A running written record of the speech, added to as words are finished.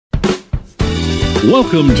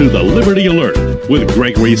Welcome to the Liberty Alert with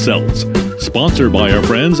Gregory Seltz, sponsored by our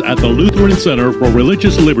friends at the Lutheran Center for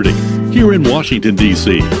Religious Liberty here in Washington,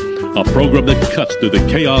 D.C., a program that cuts through the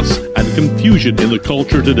chaos and confusion in the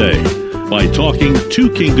culture today by talking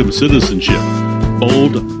two-kingdom citizenship,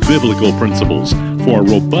 bold biblical principles for a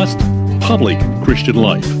robust public Christian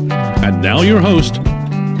life. And now your host,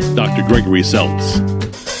 Dr. Gregory Seltz.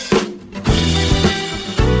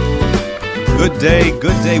 Good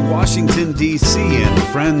day, Washington, D.C., and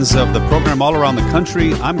friends of the program all around the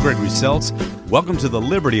country. I'm Gregory Seltz. Welcome to the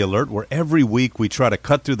Liberty Alert, where every week we try to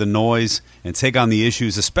cut through the noise and take on the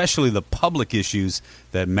issues, especially the public issues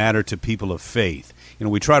that matter to people of faith. You know,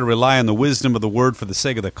 we try to rely on the wisdom of the Word for the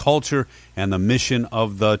sake of the culture and the mission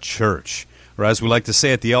of the church. Or as we like to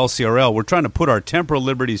say at the LCRL, we're trying to put our temporal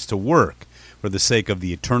liberties to work for the sake of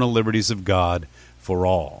the eternal liberties of God for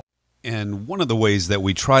all. And one of the ways that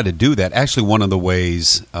we try to do that, actually one of the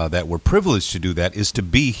ways that we're privileged to do that, is to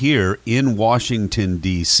be here in Washington,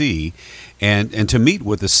 D.C., and to meet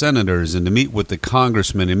with the senators and to meet with the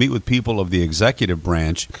congressmen and meet with people of the executive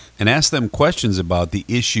branch and ask them questions about the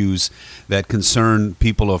issues that concern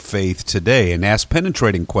people of faith today, and ask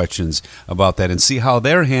penetrating questions about that and see how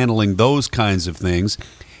they're handling those kinds of things.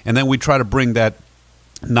 And then we try to bring that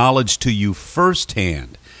knowledge to you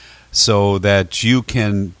firsthand, so that you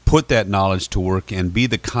can put that knowledge to work and be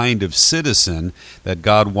the kind of citizen that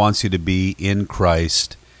God wants you to be in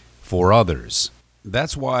Christ for others.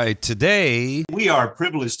 That's why today we are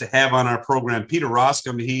privileged to have on our program Peter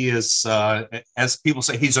Roskam. He is, as people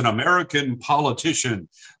say, he's an American politician,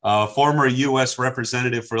 former U.S.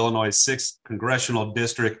 representative for Illinois' 6th Congressional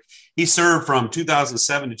District. He served from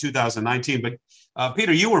 2007 to 2019, but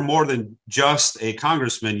Peter, you were more than just a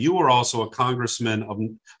congressman. You were also a congressman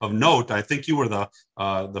of note. I think you were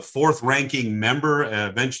the fourth-ranking member,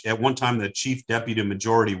 at one time the chief deputy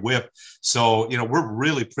majority whip. So, you know, we're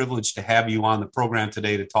really privileged to have you on the program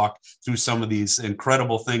today to talk through some of these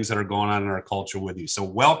incredible things that are going on in our culture with you. So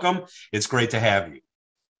welcome. It's great to have you.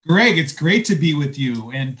 Greg, it's great to be with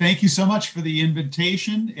you. And thank you so much for the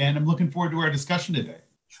invitation. And I'm looking forward to our discussion today.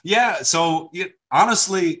 Yeah. So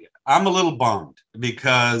honestly, I'm a little bummed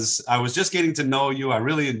because I was just getting to know you. I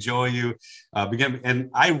really enjoy you.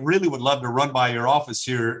 And I really would love to run by your office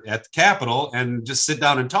here at the Capitol and just sit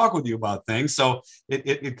down and talk with you about things. So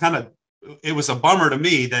it was a bummer to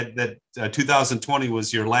me that 2020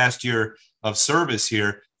 was your last year of service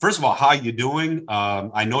here. First of all, how are you doing?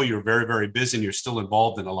 I know you're very, very busy and you're still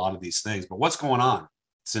involved in a lot of these things, but what's going on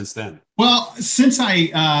since then? Well, since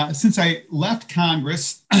I left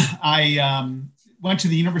Congress, I went to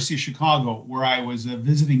the University of Chicago, where I was a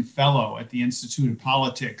visiting fellow at the Institute of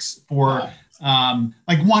Politics for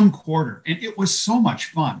like one quarter. And it was so much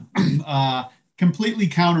fun, completely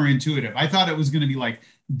counterintuitive. I thought it was going to be like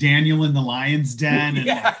Daniel in the Lion's Den and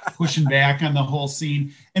like pushing back on the whole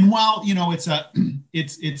scene. And while, you know, it's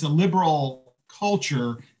a liberal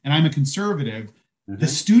culture and I'm a conservative, the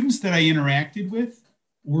students that I interacted with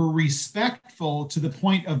were respectful to the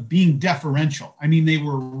point of being deferential. I mean, they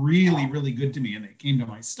were really, really good to me, and they came to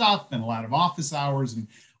my stuff and a lot of office hours and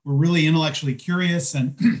were really intellectually curious,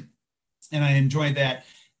 and and I enjoyed that.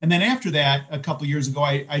 And then after that, a couple of years ago,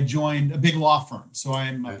 I joined a big law firm. So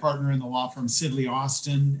I'm a partner in the law firm Sidley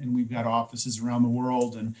Austin, and we've got offices around the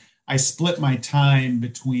world. And I split my time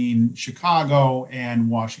between Chicago and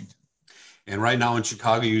Washington. And right now in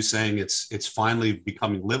Chicago, you're saying it's finally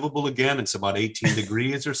becoming livable again. It's about 18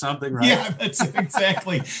 degrees or something, right? Yeah, that's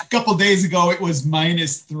exactly. A couple of days ago, it was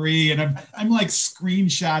 -3, and I'm like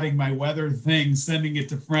screenshotting my weather thing, sending it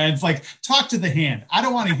to friends. Like, talk to the hand. I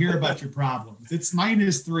don't want to hear about your problems. It's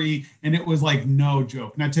 -3, and it was like no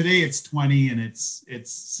joke. Now today it's 20, and it's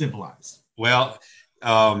civilized. Well,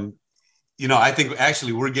 you know, I think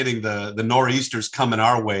actually we're getting the nor'easters coming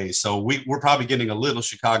our way. So we're probably getting a little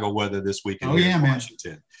Chicago weather this weekend here in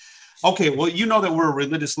Washington. Man. Okay, well, you know that we're a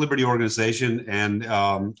religious liberty organization, and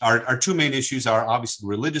our two main issues are obviously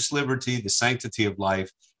religious liberty, the sanctity of life.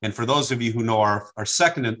 And for those of you who know our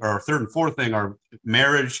second or our third and fourth thing are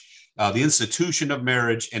marriage, the institution of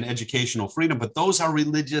marriage, and educational freedom. But those are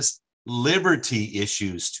religious liberty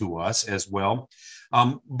issues to us as well.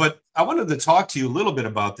 But I wanted to talk to you a little bit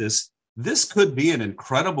about this. This could be an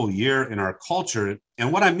incredible year in our culture.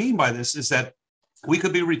 And what I mean by this is that we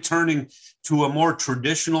could be returning to a more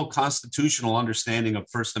traditional constitutional understanding of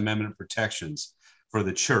First Amendment protections for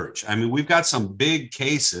the church. I mean, we've got some big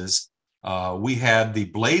cases. We had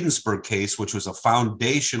the Bladensburg case, which was a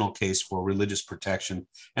foundational case for religious protection.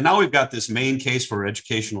 And now we've got this main case for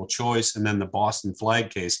educational choice, and then the Boston flag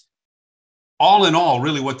case. All in all,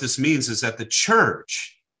 really what this means is that the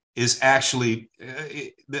church is actually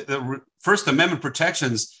the First Amendment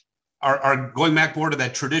protections are going back more to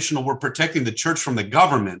that traditional, we're protecting the church from the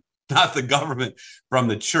government, not the government from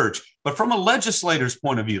the church. But from a legislator's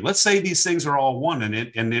point of view, let's say these things are all one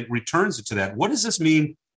and it returns it to that. What does this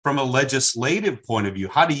mean from a legislative point of view?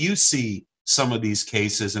 How do you see some of these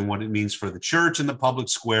cases and what it means for the church and the public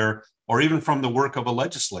square, or even from the work of a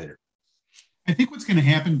legislator? I think what's going to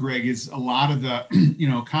happen, Greg, is a lot of the,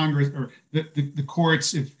 Congress or the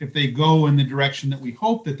courts, if they go in the direction that we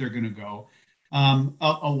hope that they're going to go,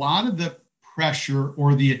 a lot of the pressure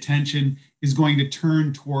or the attention is going to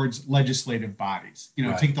turn towards legislative bodies.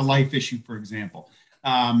 Right. Take the life issue, for example.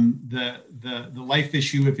 The life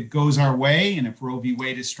issue, if it goes our way and if Roe v.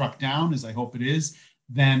 Wade is struck down, as I hope it is,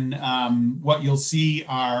 then what you'll see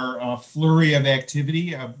are a flurry of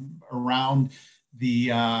activity around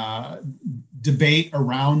the debate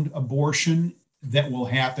around abortion that will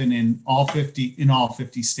happen in all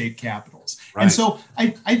 50 state capitals. Right. And so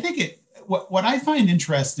I think what I find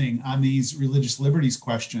interesting on these religious liberties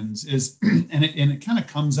questions is, and it kind of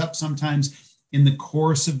comes up sometimes in the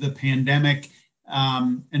course of the pandemic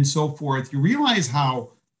and so forth, you realize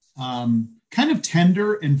how kind of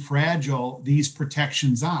tender and fragile these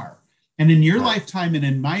protections are. And in your lifetime and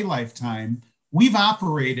in my lifetime, we've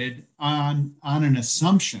operated on an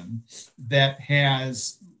assumption that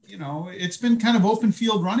has, it's been kind of open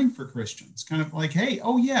field running for Christians, kind of like, hey,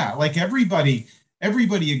 oh yeah, like everybody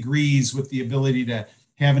agrees with the ability to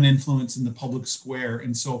have an influence in the public square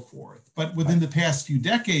and so forth. But within the past few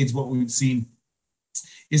decades, what we've seen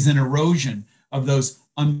is an erosion of those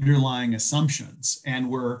underlying assumptions. And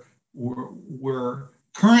we're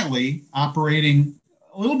currently operating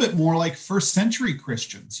a little bit more like first century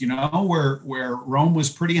Christians, where Rome was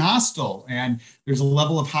pretty hostile and there's a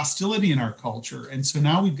level of hostility in our culture. And so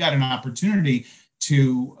now we've got an opportunity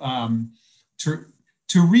to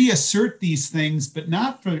reassert these things, but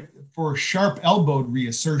not for sharp elbowed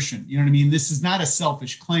reassertion. You know what I mean? This is not a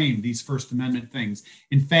selfish claim, these First Amendment things.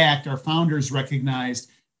 In fact, our founders recognized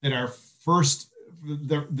that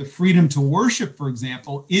the freedom to worship, for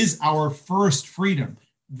example, is our first freedom.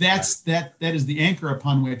 That is the anchor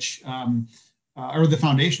upon which, or the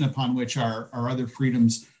foundation upon which our other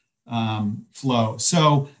freedoms flow.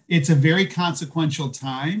 So it's a very consequential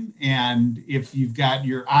time. And if you've got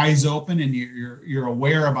your eyes open and you're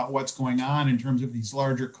aware about what's going on in terms of these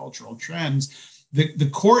larger cultural trends, the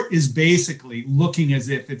court is basically looking as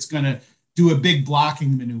if it's going to do a big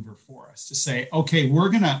blocking maneuver for us to say, okay, we're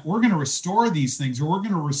gonna restore these things, or we're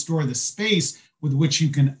gonna restore the space with which you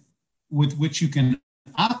can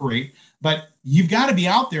operate, but you've got to be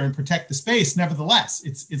out there and protect the space. Nevertheless,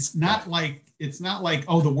 it's not like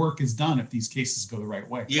oh, the work is done if these cases go the right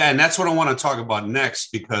way. Yeah, and that's what I want to talk about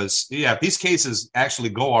next, because if these cases actually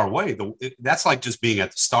go our way, that's like just being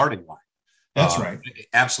at the starting line. That's right.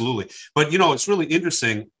 Absolutely. But it's really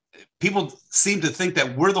interesting. People seem to think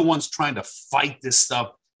that we're the ones trying to fight this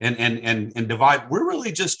stuff and divide. We're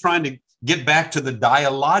really just trying to get back to the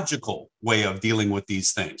dialogical way of dealing with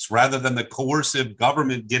these things rather than the coercive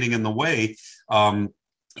government getting in the way.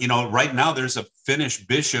 Right now there's a Finnish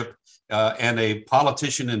bishop and a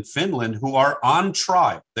politician in Finland who are on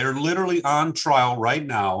trial. They're literally on trial right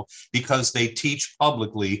now because they teach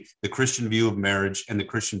publicly the Christian view of marriage and the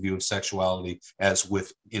Christian view of sexuality as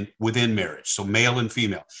within marriage, so male and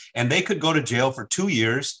female. And they could go to jail for 2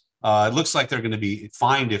 years. It looks like they're going to be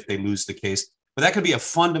fined if they lose the case. But that could be a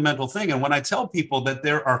fundamental thing. And when I tell people that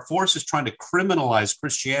there are forces trying to criminalize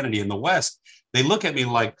Christianity in the West, they look at me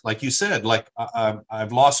like you said, like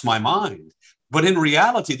I've lost my mind. But in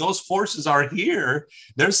reality, those forces are here.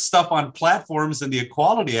 There's stuff on platforms in the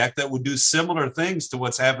Equality Act that would do similar things to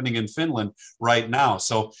what's happening in Finland right now.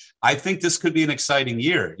 So I think this could be an exciting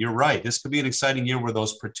year. You're right. This could be an exciting year where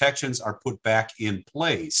those protections are put back in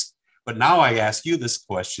place. But now I ask you this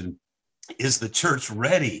question: is the church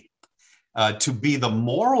ready to be the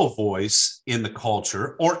moral voice in the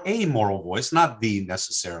culture, or a moral voice, not the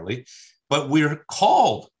necessarily, but we're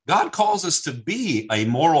called, God calls us to be a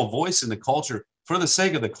moral voice in the culture for the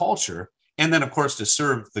sake of the culture, and then, of course, to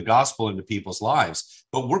serve the gospel into people's lives.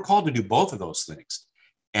 But we're called to do both of those things.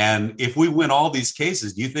 And if we win all these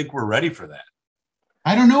cases, do you think we're ready for that?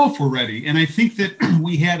 I don't know if we're ready. And I think that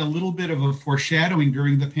we had a little bit of a foreshadowing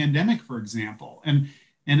during the pandemic, for example. And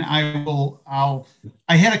I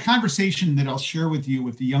had a conversation that I'll share with you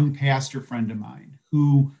with a young pastor friend of mine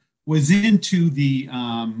who was into the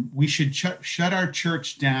we should shut our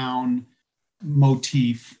church down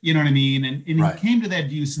motif, you know what I mean? And right. He came to that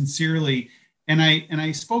view sincerely. And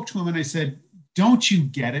I spoke to him and I said, don't you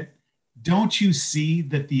get it? Don't you see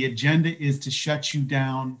that the agenda is to shut you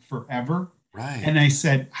down forever? Right. And I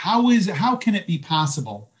said, how can it be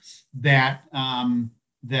possible that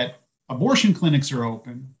that abortion clinics are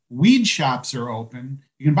open, weed shops are open,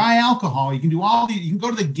 you can buy alcohol, you can do you can go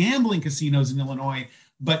to the gambling casinos in Illinois,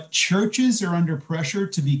 but churches are under pressure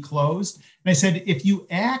to be closed? And I said, if you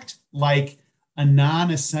act like a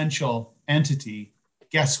non-essential entity,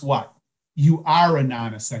 guess what? You are a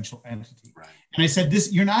non-essential entity. Right. And I said,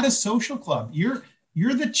 you're not a social club. You're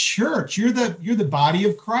the church. You're the body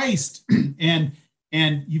of Christ. and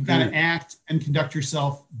you've got to act and conduct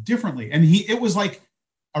yourself differently. And it was like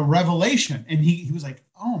a revelation. And he was like,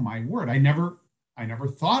 oh my word, I never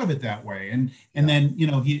thought of it that way. And then,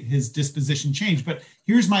 his disposition changed. But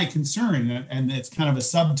here's my concern, and it's kind of a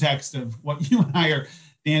subtext of what you and I are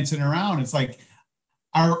dancing around. It's like,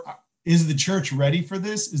 is the church ready for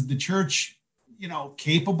this? Is the church,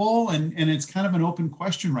 capable? And it's kind of an open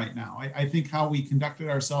question right now. I think how we conducted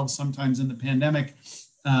ourselves sometimes in the pandemic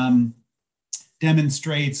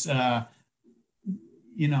demonstrates,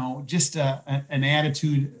 just an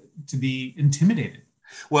attitude to be intimidated.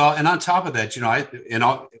 Well, and on top of that,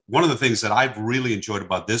 one of the things that I've really enjoyed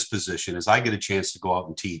about this position is I get a chance to go out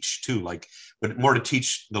and teach too, but more to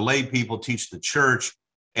teach the lay people, teach the church.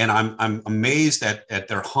 And I'm amazed at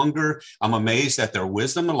their hunger. I'm amazed at their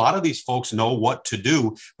wisdom. A lot of these folks know what to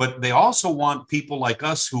do, but they also want people like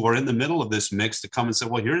us who are in the middle of this mix to come and say,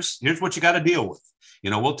 well, here's what you got to deal with.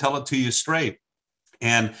 We'll tell it to you straight.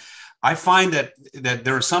 And I find that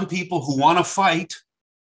there are some people who want to fight,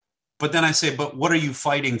 but then I say, but what are you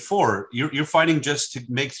fighting for? You're fighting just to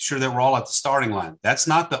make sure that we're all at the starting line. That's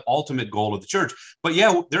not the ultimate goal of the church. But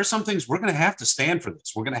yeah, there are some things we're going to have to stand for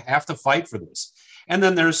this. We're going to have to fight for this. And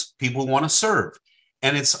then there's people who want to serve.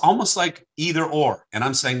 And it's almost like either or. And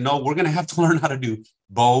I'm saying, no, we're going to have to learn how to do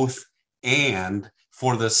both and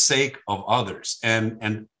for the sake of others.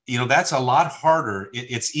 And that's a lot harder.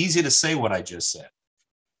 It's easy to say what I just said,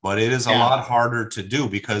 but it is a lot harder to do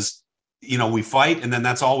because, we fight and then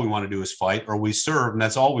that's all we want to do is fight, or we serve and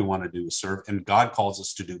that's all we want to do is serve. And God calls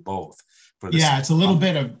us to do both. It's a little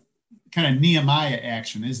bit of kind of Nehemiah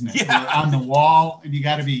action, isn't it? Yeah. You're on the wall, and you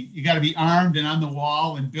got to be armed and on the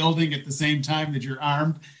wall and building at the same time that you're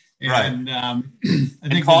armed. And right. I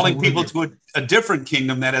think calling people to a different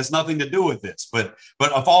kingdom that has nothing to do with this. But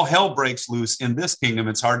if all hell breaks loose in this kingdom,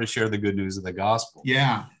 it's hard to share the good news of the gospel.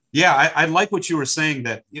 Yeah. Yeah, I like what you were saying,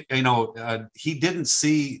 that he didn't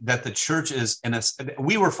see that the church is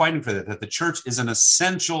we were fighting for that the church is an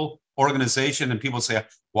essential organization, and people say,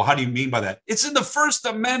 well, how do you mean by that? It's in the First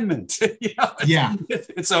Amendment.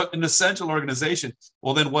 It's an essential organization.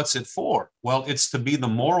 Well, then what's it for? Well, it's to be the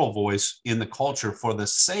moral voice in the culture for the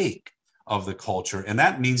sake of the culture, and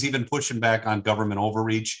that means even pushing back on government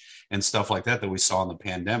overreach and stuff like that we saw in the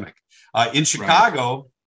pandemic. In Chicago. Right.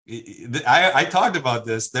 I talked about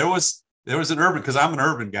this. There was an urban, because I'm an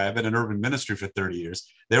urban guy. I've been in urban ministry for 30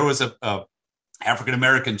 years. There was a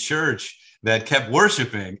African-American church that kept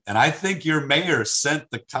worshiping. And I think your mayor sent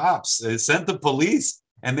the cops, sent the police,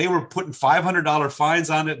 and they were putting $500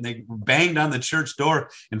 fines on it. And they banged on the church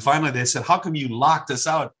door. And finally they said, how come you locked us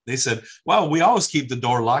out? They said, well, we always keep the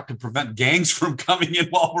door locked to prevent gangs from coming in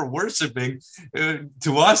while we're worshiping.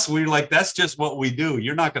 To us, we're like, that's just what we do.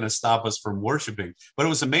 You're not going to stop us from worshiping. But it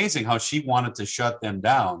was amazing how she wanted to shut them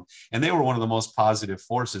down. And they were one of the most positive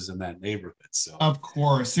forces in that neighborhood. So, of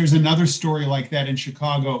course, there's another story like that in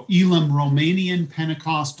Chicago, Elam Romanian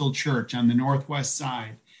Pentecostal Church on the Northwest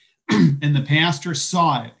side. And the pastor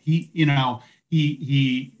saw it. He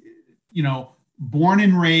born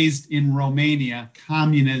and raised in Romania,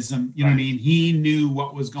 communism, you know what I mean? He knew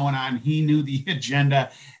what was going on. He knew the agenda.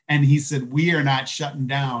 And he said, we are not shutting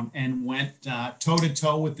down, and went toe to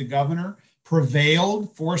toe with the governor,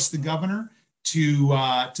 prevailed, forced the governor to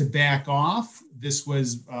back off. This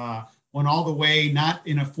was went all the way, not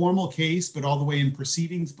in a formal case, but all the way in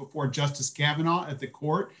proceedings before Justice Kavanaugh at the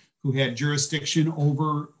court, who had jurisdiction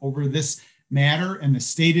over this matter. And the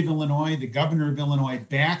state of Illinois, the governor of Illinois,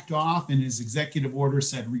 backed off in his executive order,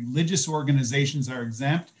 said religious organizations are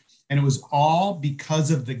exempt. And it was all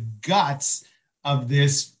because of the guts of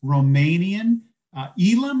this Elam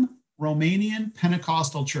Romanian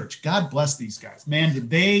Pentecostal Church. God bless these guys. Man,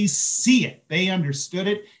 did they see it? They understood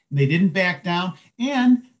it, and they didn't back down.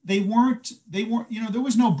 And they weren't, there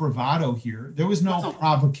was no bravado here. There was no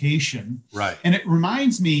provocation. Right. And it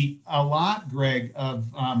reminds me a lot, Greg,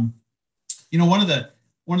 of, one of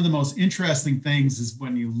the most interesting things is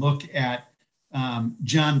when you look at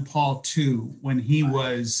John Paul II, when he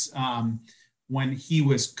was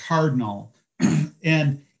cardinal,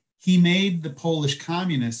 and he made the Polish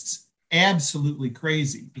communists absolutely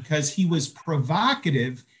crazy because he was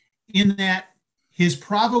provocative in that his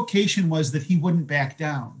provocation was that he wouldn't back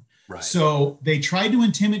down. Right. So they tried to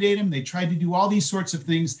intimidate him. They tried to do all these sorts of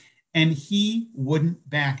things, and he wouldn't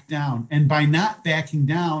back down. And by not backing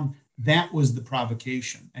down, that was the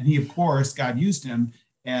provocation. And he, of course, God used him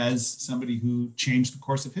as somebody who changed the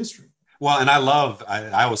course of history. Well, and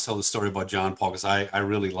I always tell the story about John Paul because I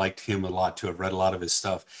really liked him a lot too. I've read a lot of his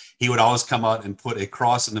stuff. He would always come out and put a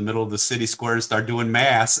cross in the middle of the city square and start doing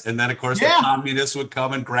mass. And then, of course, the communists would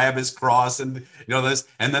come and grab his cross and, this.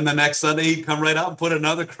 And then the next Sunday, he'd come right out and put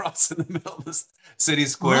another cross in the middle of the city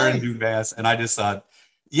square and do mass. And I just thought,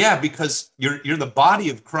 yeah, because you're the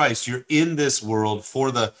body of Christ. You're in this world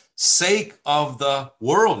for the sake of the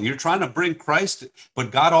world. You're trying to bring Christ,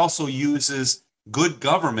 but God also uses good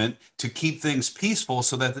government to keep things peaceful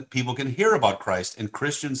so that people can hear about Christ, and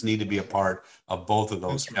Christians need to be a part of both of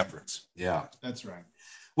those efforts. Yeah, that's right.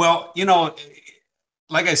 Well,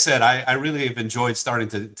 like I said, I really have enjoyed starting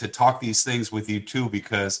to talk these things with you too,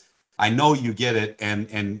 because I know you get it.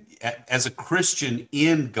 And as a Christian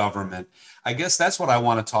in government, I guess that's what I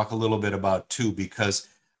want to talk a little bit about too, because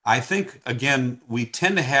I think, again, we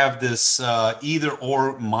tend to have this either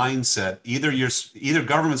or mindset. Either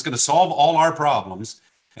government's going to solve all our problems,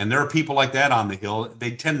 and there are people like that on the Hill. They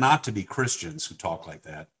tend not to be Christians who talk like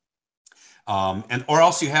that. Or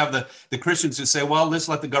else you have the Christians who say, well, let's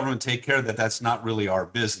let the government take care of that. That's not really our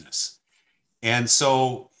business. And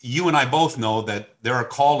so you and I both know that there are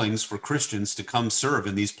callings for Christians to come serve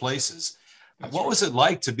in these places. What was it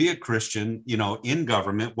like to be a Christian, in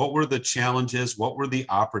government? What were the challenges? What were the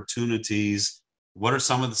opportunities? What are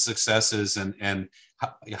some of the successes? And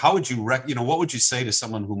how would you, what would you say to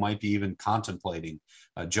someone who might be even contemplating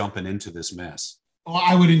jumping into this mess? Well,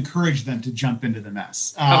 I would encourage them to jump into the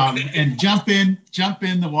mess and jump in.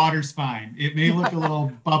 The water's fine. It may look a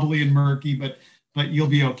little bubbly and murky, but you'll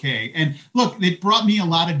be okay. And look, it brought me a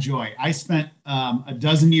lot of joy. I spent a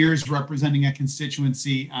dozen years representing a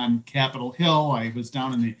constituency on Capitol Hill. I was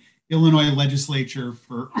down in the Illinois legislature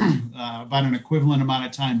for about an equivalent amount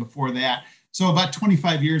of time before that. So about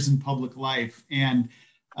 25 years in public life. And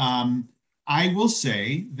I will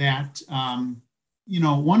say that,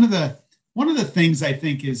 one of the things I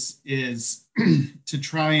think is to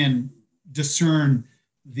try and discern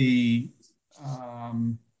the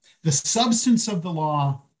substance of the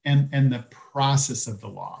law and the process of the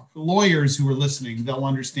law. For lawyers who are listening, they'll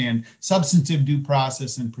understand substantive due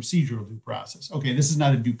process and procedural due process. Okay, this is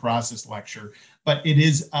not a due process lecture, but it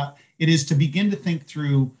is to begin to think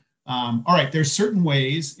through, all right, there's certain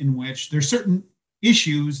ways in which there's certain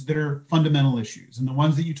issues that are fundamental issues. And the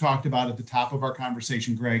ones that you talked about at the top of our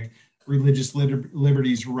conversation, Greg, religious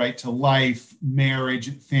liberties, right to life,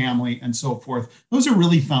 marriage, family, and so forth. Those are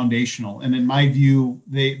really foundational, and in my view,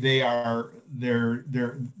 they're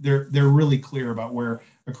really clear about where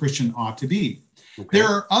a Christian ought to be. Okay. There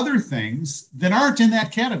are other things that aren't in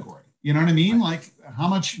that category. You know what I mean? Like how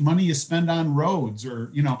much money you spend on roads,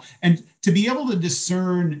 or and to be able to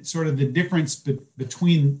discern sort of the difference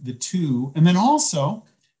between the two, and then also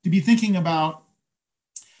to be thinking about,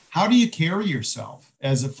 how do you carry yourself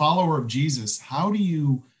as a follower of Jesus? How do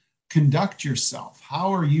you conduct yourself?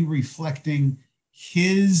 How are you reflecting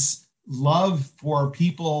his love for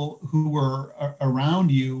people who were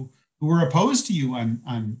around you, who were opposed to you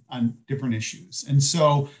on different issues? And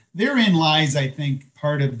so therein lies, I think,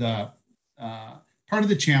 part of the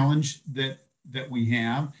challenge that we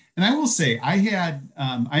have. And I will say, I had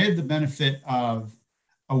the benefit of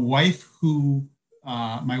a wife who,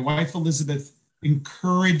 my wife Elizabeth,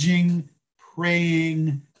 encouraging,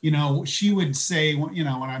 praying, she would say, when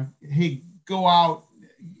I'm, hey, go out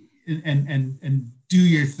and do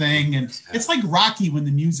your thing. And it's like Rocky when the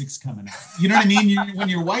music's coming out. You know what I mean? When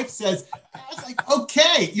your wife says, I was like,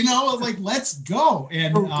 okay, I was like, let's go.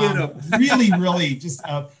 And really just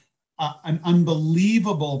an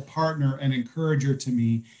unbelievable partner and encourager to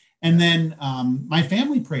me. And then my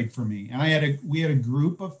family prayed for me. And we had a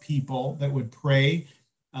group of people that would pray.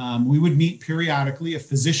 We would meet periodically, a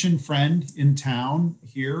physician friend in town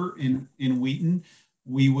here in Wheaton.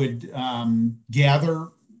 We would gather,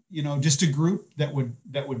 just a group that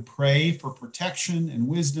would pray for protection and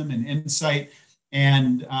wisdom and insight.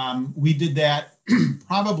 And we did that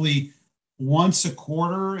probably once a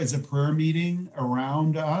quarter as a prayer meeting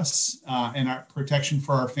around us and our protection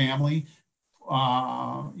for our family,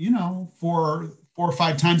 for 4 or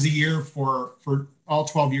 5 times a year for all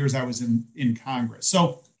 12 years I was in Congress.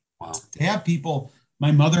 So to have people,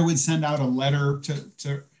 my mother would send out a letter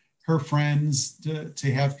to her friends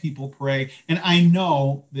to have people pray. And I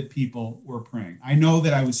know that people were praying. I know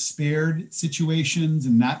that I was spared situations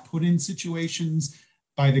and not put in situations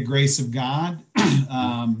by the grace of God.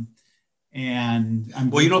 And I'm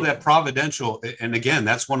well, that providential, and again,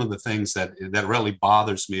 that's one of the things that really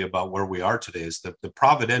bothers me about where we are today is the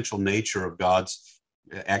providential nature of God's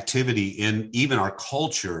activity in even our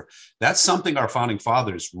culture. That's something our founding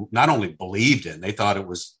fathers not only believed in, they thought it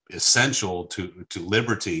was essential to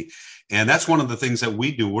liberty. And that's one of the things that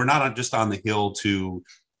we do. We're not just on the Hill to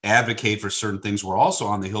advocate for certain things. We're also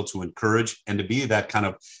on the Hill to encourage and to be that kind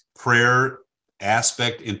of prayer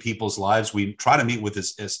aspect in people's lives. We try to meet with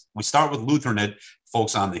this, as we start with Lutheran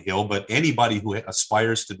folks on the Hill, but anybody who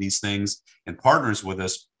aspires to these things and partners with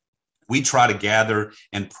us, we try to gather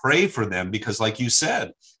and pray for them, because like you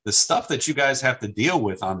said, the stuff that you guys have to deal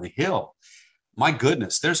with on the Hill, my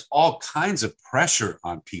goodness, there's all kinds of pressure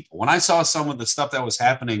on people. When I saw some of the stuff that was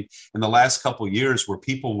happening in the last couple of years, where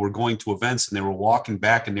people were going to events and they were walking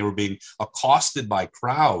back and they were being accosted by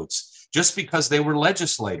crowds just because they were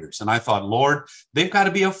legislators. And I thought, Lord, they've got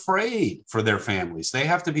to be afraid for their families. They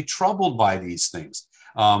have to be troubled by these things.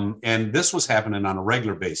 And this was happening on a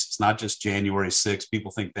regular basis, not just January 6th.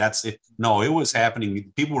 People think that's it. No, it was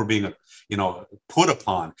happening. People were being, put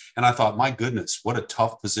upon. And I thought, my goodness, what a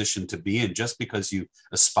tough position to be in just because you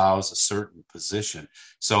espouse a certain position.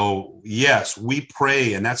 So yes, we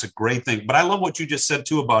pray, and that's a great thing. But I love what you just said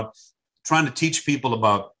too about trying to teach people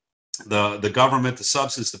about the government, the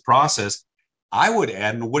substance, the process. I would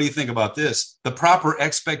add, and what do you think about this? The proper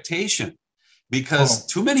expectation. Because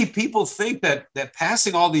too many people think that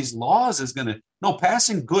passing all these laws is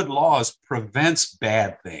passing good laws prevents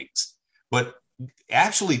bad things. But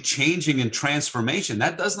actually changing and transformation,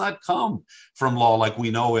 that does not come from law like we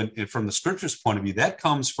know, and from the scripture's point of view. That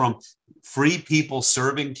comes from free people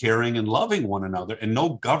serving, caring, and loving one another. And no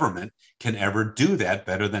government can ever do that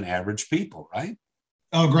better than average people, right?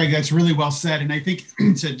 Oh, Greg, that's really well said. And I think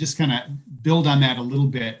to just kind of build on that a little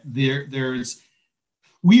bit,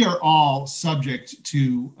 we are all subject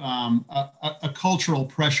to a cultural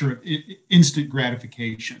pressure of instant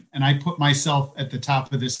gratification. And I put myself at the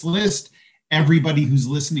top of this list. Everybody who's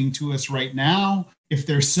listening to us right now, if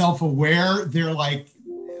they're self-aware, they're like,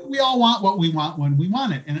 we all want what we want when we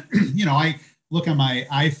want it. And, I look at my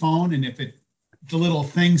iPhone, and if the little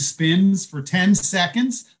thing spins for 10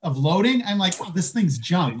 seconds of loading, I'm like, oh, this thing's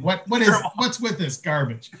junk. What's with this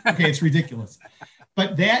garbage? Okay, it's ridiculous.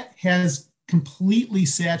 But that has completely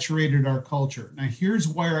saturated our culture. Now, here's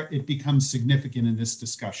where it becomes significant in this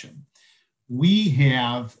discussion. We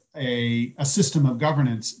have a system of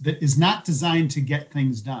governance that is not designed to get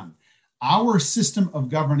things done. Our system of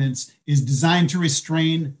governance is designed to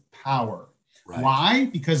restrain power. Right. Why?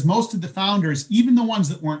 Because most of the founders, even the ones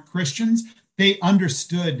that weren't Christians, they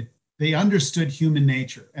understood human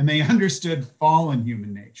nature, and they understood fallen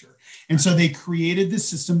human nature. And so they created this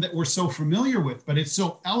system that we're so familiar with, but it's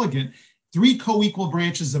so elegant. 3 co-equal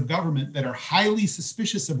branches of government that are highly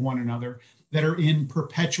suspicious of one another, that are in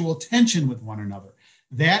perpetual tension with one another.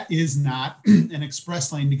 That is not an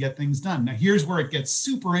express lane to get things done. Now, here's where it gets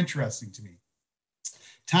super interesting to me.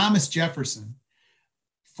 Thomas Jefferson,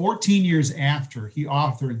 14 years after he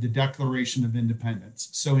authored the Declaration of Independence.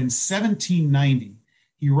 So in 1790,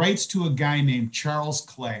 he writes to a guy named Charles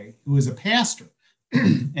Clay, who is a pastor.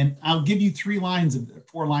 And I'll give you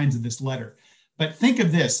 4 lines of this letter. But think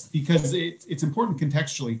of this, because it's important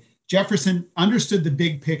contextually. Jefferson understood the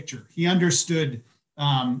big picture. He understood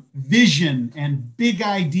vision and big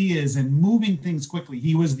ideas and moving things quickly.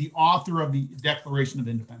 He was the author of the Declaration of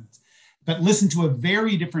Independence. But listen to a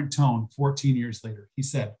very different tone 14 years later. He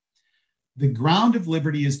said, "The ground of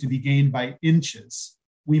liberty is to be gained by inches.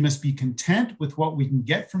 We must be content with what we can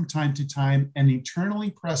get from time to time and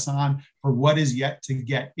eternally press on for what is yet to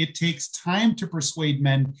get. It takes time to persuade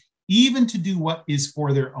men even to do what is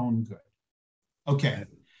for their own good." Okay,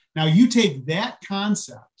 now you take that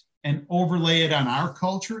concept and overlay it on our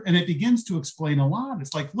culture, and it begins to explain a lot.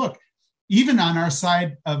 It's like, look, even on our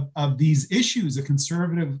side of these issues, a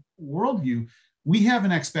conservative worldview, we have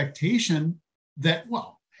an expectation that,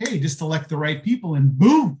 well, hey, just elect the right people and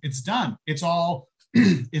boom, it's done. It's all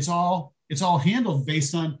handled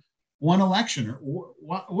based on one election. Or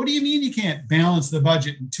what do you mean you can't balance the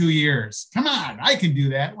budget in 2 years? Come on, I can do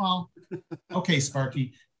that. Well, okay,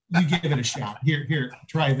 Sparky, you give it a shot. Here,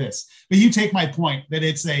 try this. But you take my point that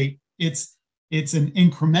it's an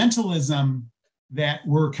incrementalism that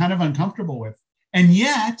we're kind of uncomfortable with. And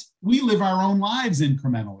yet we live our own lives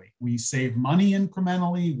incrementally. We save money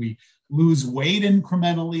incrementally. We lose weight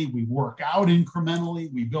incrementally. We work out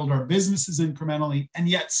incrementally. We build our businesses incrementally. And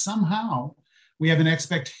yet somehow we have an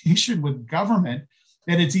expectation with government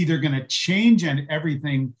that it's either going to change and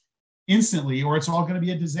everything instantly, or it's all going to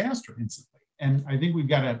be a disaster instantly. And I think we've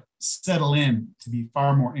got to settle in to be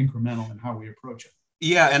far more incremental in how we approach it.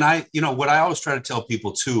 Yeah, and what I always try to tell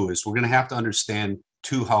people too is we're going to have to understand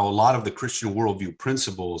too how a lot of the Christian worldview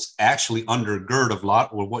principles actually undergird a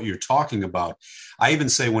lot of what you're talking about. I even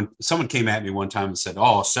say when someone came at me one time and said,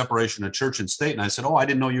 "Oh, separation of church and state," and I said, "Oh, I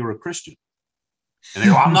didn't know you were a Christian." And they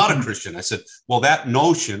go, "I'm not a Christian." I said, "Well, that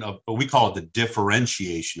notion of, we call it the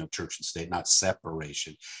differentiation of church and state, not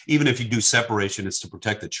separation. Even if you do separation, it's to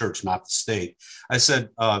protect the church, not the state." I said,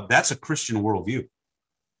 that's a Christian worldview.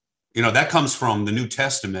 That comes from the New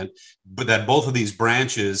Testament, but that both of these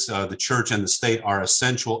branches, the church and the state, are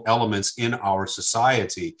essential elements in our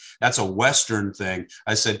society. That's a Western thing.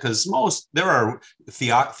 I said, because there are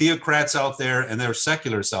theocrats out there and there are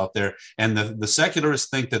secularists out there. And the secularists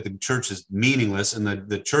think that the church is meaningless, and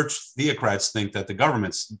the church theocrats think that the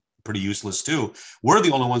government's pretty useless too. We're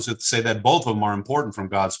the only ones that say that both of them are important from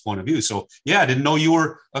God's point of view. So yeah, I didn't know you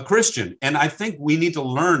were a Christian. And I think we need to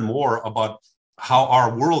learn more about how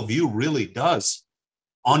our worldview really does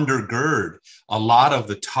undergird a lot of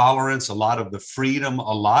the tolerance, a lot of the freedom,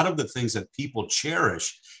 a lot of the things that people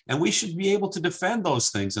cherish. And we should be able to defend those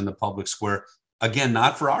things in the public square. Again,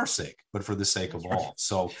 not for our sake, but for the sake of all.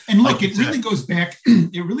 So, and look, it really goes back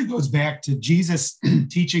to Jesus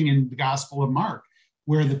teaching in the Gospel of Mark,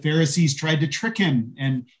 where the Pharisees tried to trick him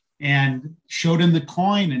and showed him the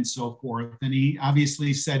coin and so forth. And he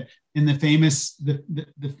obviously said, in the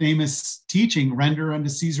famous teaching, render unto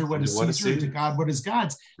Caesar what is Caesar, to God what is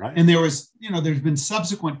God's. Right. And there's been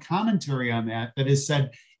subsequent commentary on that has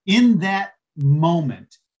said, in that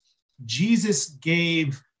moment, Jesus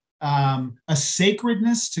gave a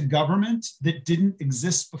sacredness to government that didn't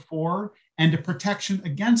exist before, and a protection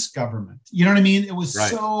against government. You know what I mean? It was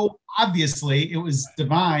so obviously, it was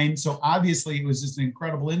divine. So obviously it was just an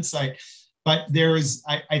incredible insight. But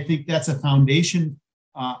I think that's a foundation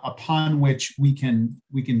upon which we can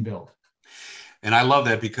build. And I love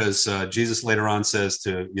that because Jesus later on says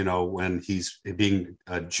to, when he's being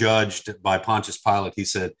judged by Pontius Pilate, he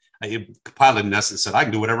said, Pilate in essence said, "I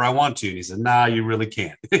can do whatever I want to." And he said, "Nah, you really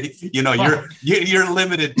can't. You're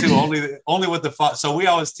limited to only what the Father." So we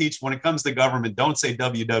always teach when it comes to government, don't say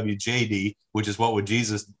WWJD, which is what would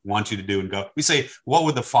Jesus want you to do. And we say, what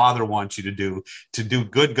would the Father want you to do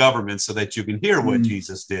good government so that you can hear what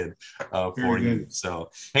Jesus did for you.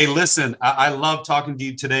 So, hey, listen, I love talking to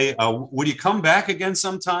you today. Would you come back again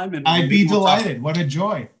sometime? And I'd be delighted. What a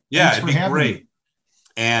joy. Yeah, it'd be great.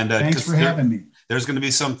 And thanks for having me. There's going to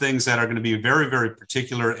be some things that are going to be very, very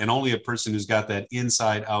particular, and only a person who's got that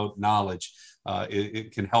inside out knowledge,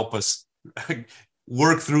 it can help us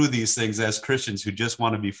work through these things as Christians who just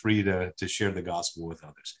want to be free to share the gospel with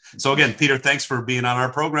others. So again, Peter, thanks for being on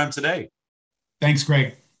our program today. Thanks,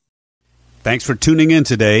 Greg. Thanks for tuning in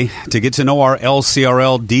today. To get to know our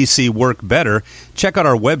LCRL DC work better, check out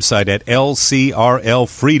our website at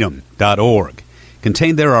lcrlfreedom.org.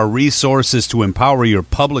 Contained there are resources to empower your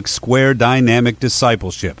public square dynamic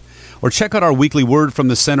discipleship. Or check out our weekly Word from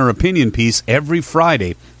the Center opinion piece every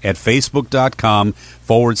Friday at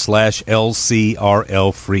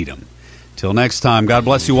facebook.com/LCRL Freedom. Till next time, God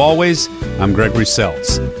bless you always. I'm Gregory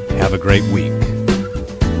Seltz. Have a great week.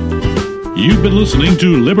 You've been listening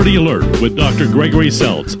to Liberty Alert with Dr. Gregory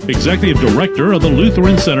Seltz, Executive Director of the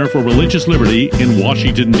Lutheran Center for Religious Liberty in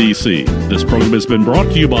Washington, D.C. This program has been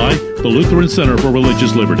brought to you by the Lutheran Center for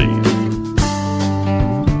Religious Liberty.